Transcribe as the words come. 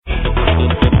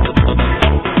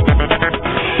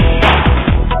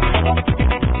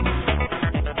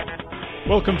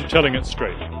Welcome to Telling It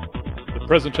Straight, the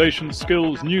presentation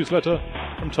skills newsletter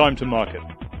from Time to Market.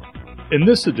 In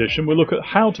this edition, we'll look at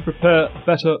how to prepare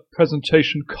better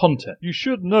presentation content. You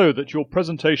should know that your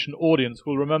presentation audience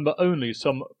will remember only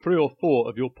some 3 or 4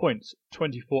 of your points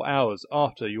 24 hours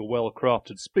after your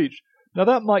well-crafted speech. Now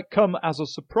that might come as a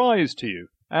surprise to you,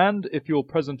 and if your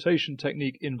presentation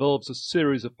technique involves a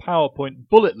series of PowerPoint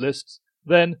bullet lists,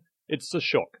 then it's a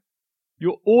shock.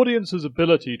 Your audience's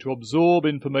ability to absorb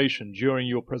information during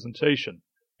your presentation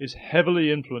is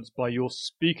heavily influenced by your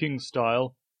speaking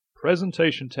style,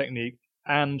 presentation technique,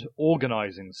 and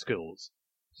organizing skills.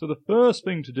 So the first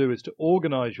thing to do is to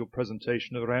organize your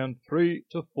presentation around 3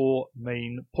 to 4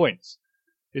 main points.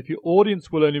 If your audience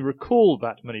will only recall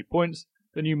that many points,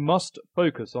 then you must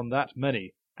focus on that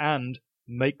many and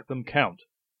make them count.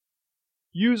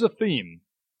 Use a theme.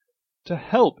 To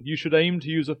help, you should aim to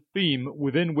use a theme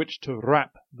within which to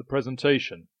wrap the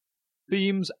presentation.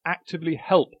 Themes actively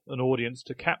help an audience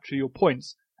to capture your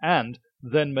points and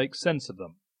then make sense of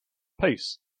them.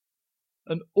 Pace.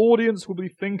 An audience will be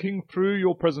thinking through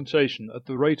your presentation at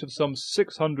the rate of some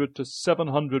 600 to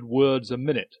 700 words a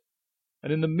minute.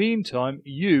 And in the meantime,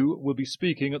 you will be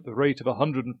speaking at the rate of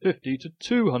 150 to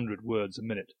 200 words a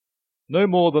minute. No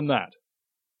more than that.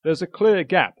 There's a clear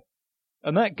gap.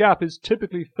 And that gap is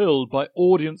typically filled by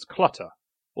audience clutter,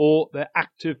 or their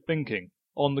active thinking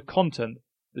on the content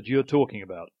that you're talking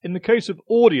about. In the case of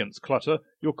audience clutter,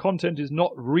 your content is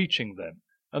not reaching them,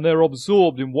 and they're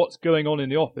absorbed in what's going on in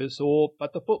the office or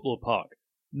at the football park.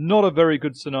 Not a very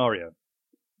good scenario.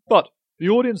 But the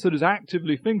audience that is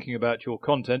actively thinking about your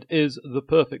content is the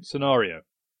perfect scenario.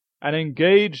 An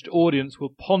engaged audience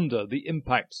will ponder the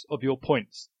impacts of your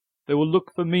points. They will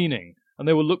look for meaning, and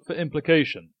they will look for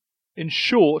implication. In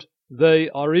short, they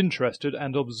are interested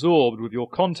and absorbed with your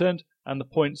content and the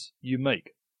points you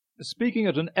make. Speaking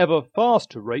at an ever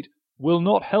faster rate will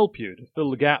not help you to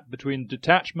fill the gap between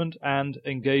detachment and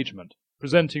engagement.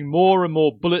 Presenting more and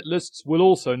more bullet lists will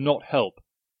also not help.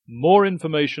 More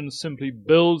information simply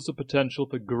builds the potential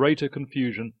for greater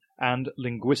confusion and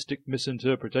linguistic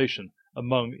misinterpretation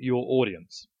among your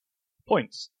audience.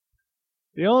 Points.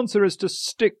 The answer is to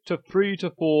stick to 3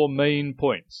 to 4 main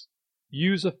points.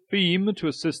 Use a theme to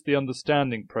assist the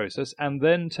understanding process, and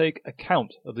then take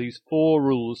account of these 4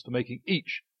 rules for making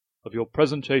each of your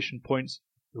presentation points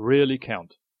really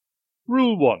count.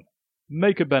 Rule 1.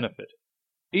 Make a benefit.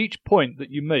 Each point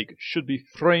that you make should be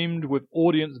framed with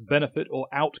audience benefit or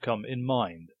outcome in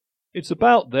mind. It's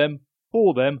about them,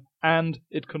 for them, and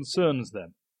it concerns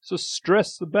them. So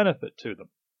stress the benefit to them.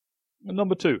 And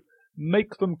number 2.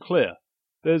 Make them clear.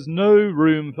 There's no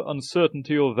room for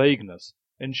uncertainty or vagueness.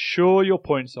 Ensure your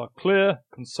points are clear,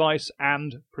 concise,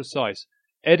 and precise.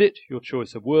 Edit your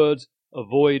choice of words.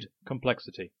 Avoid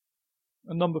complexity.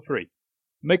 And number 3,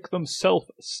 make them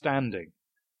self-standing.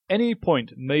 Any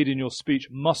point made in your speech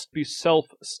must be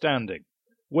self-standing.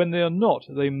 When they are not,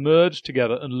 they merge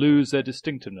together and lose their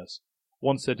distinctiveness.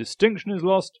 Once their distinction is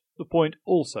lost, the point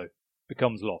also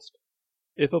becomes lost.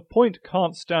 If a point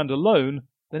can't stand alone,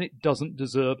 then it doesn't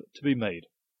deserve to be made.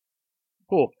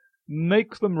 4.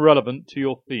 Make them relevant to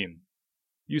your theme.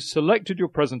 You selected your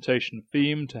presentation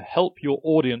theme to help your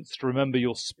audience to remember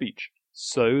your speech,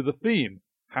 so the theme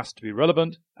has to be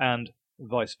relevant and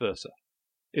vice versa.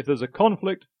 If there's a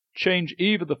conflict, change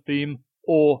either the theme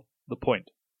or the point.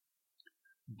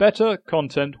 Better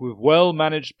content with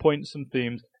well-managed points and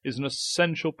themes is an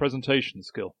essential presentation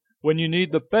skill. When you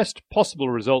need the best possible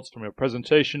results from your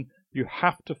presentation, you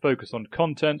have to focus on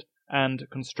content and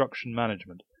construction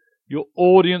management. Your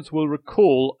audience will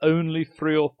recall only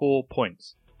 3 or 4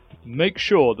 points. Make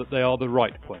sure that they are the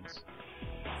right points.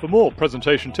 For more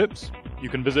presentation tips, you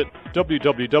can visit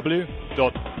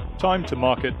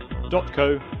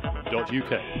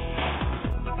www.timetomarket.co.uk.